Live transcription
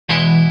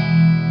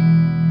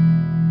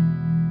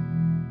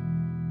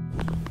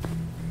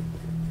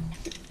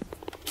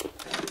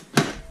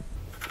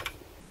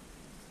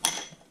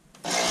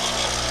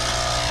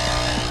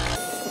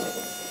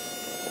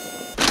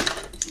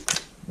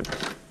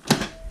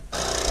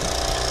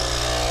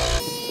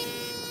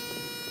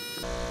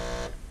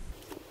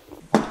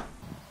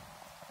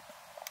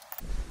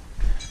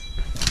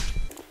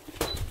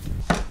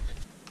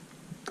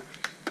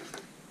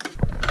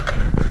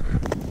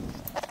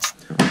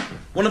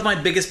One of my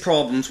biggest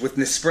problems with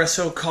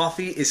Nespresso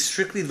coffee is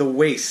strictly the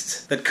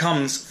waste that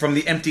comes from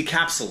the empty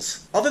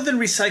capsules. Other than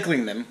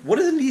recycling them, what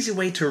is an easy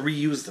way to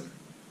reuse them?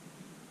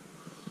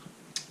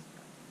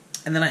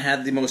 And then I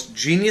had the most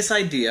genius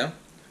idea,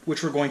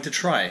 which we're going to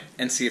try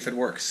and see if it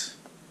works.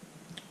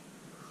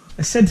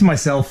 I said to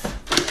myself,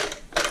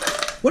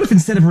 what if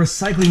instead of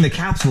recycling the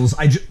capsules,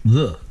 I just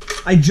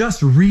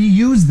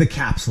reuse the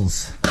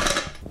capsules?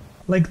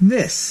 Like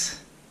this.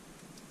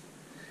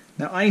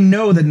 Now I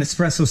know that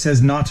Nespresso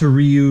says not to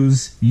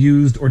reuse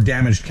used or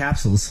damaged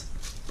capsules,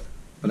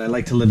 but I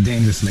like to live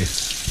dangerously.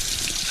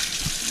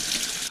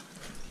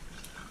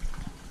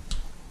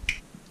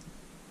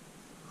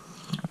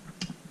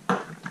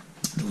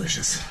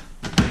 Delicious.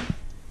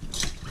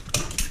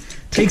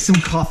 Take some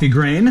coffee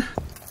grain,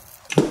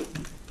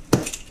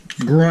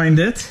 grind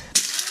it.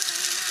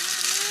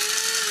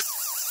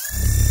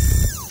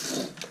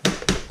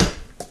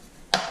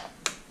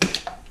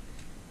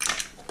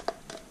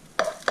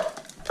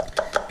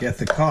 Get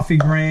the coffee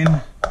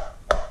grain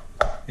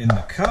in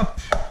the cup.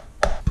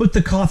 Put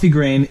the coffee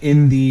grain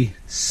in the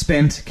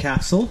spent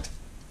capsule.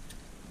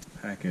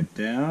 Pack it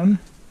down.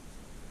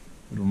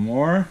 A little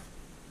more.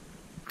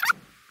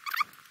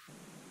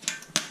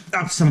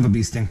 Oh, son of a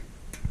bee sting.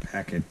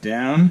 Pack it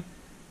down.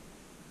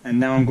 And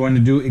now I'm going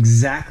to do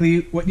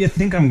exactly what you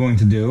think I'm going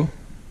to do.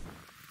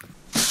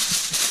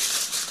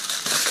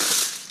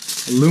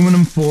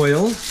 Aluminum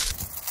foil,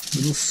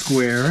 little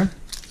square,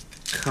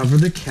 cover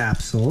the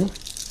capsule.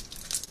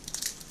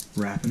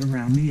 Wrap it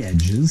around the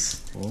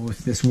edges. Oh, if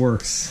this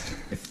works.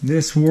 If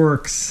this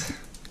works.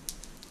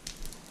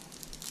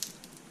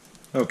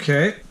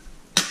 Okay.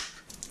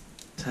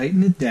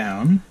 Tighten it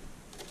down.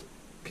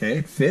 Okay,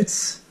 it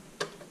fits.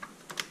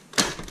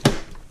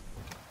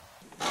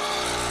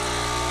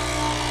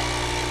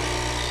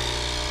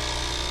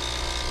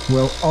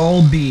 Will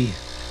all be.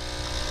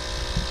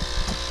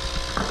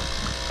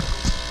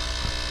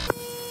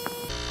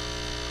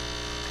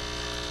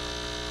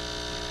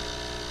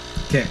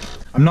 Okay.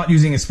 I'm not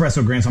using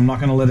espresso grain, so I'm not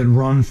going to let it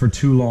run for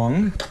too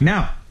long.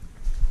 Now,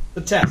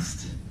 the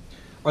test.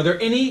 Are there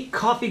any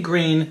coffee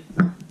grain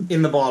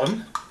in the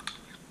bottom?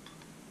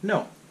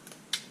 No.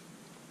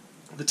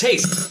 The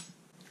taste.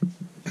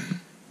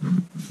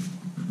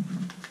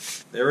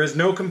 There is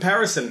no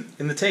comparison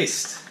in the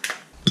taste.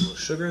 A little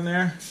sugar in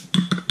there.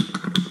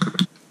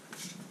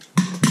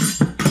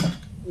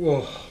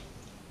 Whoa.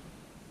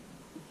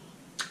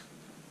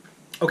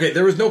 Okay,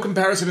 there is no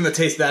comparison in the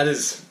taste. That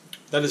is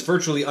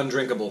virtually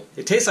undrinkable.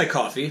 It tastes like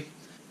coffee.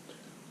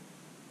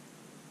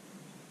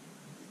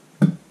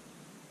 And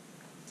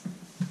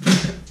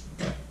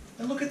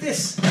look at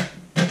this.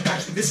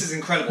 Actually, this is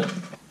incredible.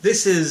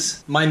 This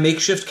is my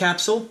makeshift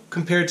capsule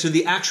compared to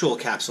the actual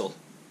capsule.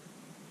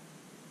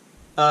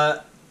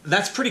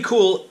 That's pretty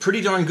cool,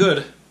 pretty darn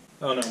good.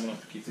 Oh no, I'm gonna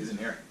keep these in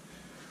here.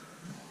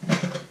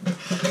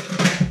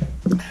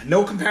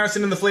 No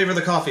comparison in the flavor of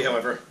the coffee,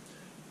 however.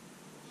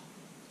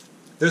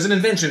 There's an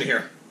invention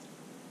here.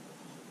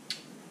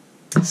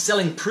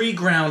 Selling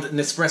pre-ground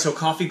Nespresso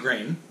coffee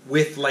grain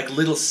with like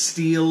little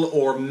steel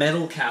or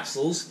metal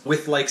capsules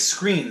with like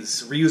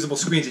screens, reusable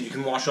screens that you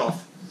can wash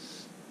off.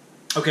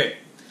 Okay,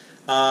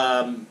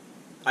 I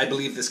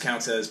believe this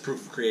counts as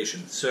proof of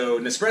creation. So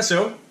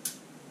Nespresso,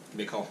 give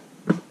me a call.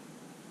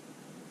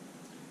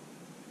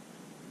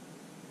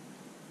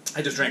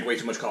 I just drank way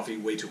too much coffee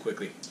way too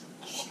quickly.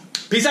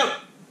 Peace out!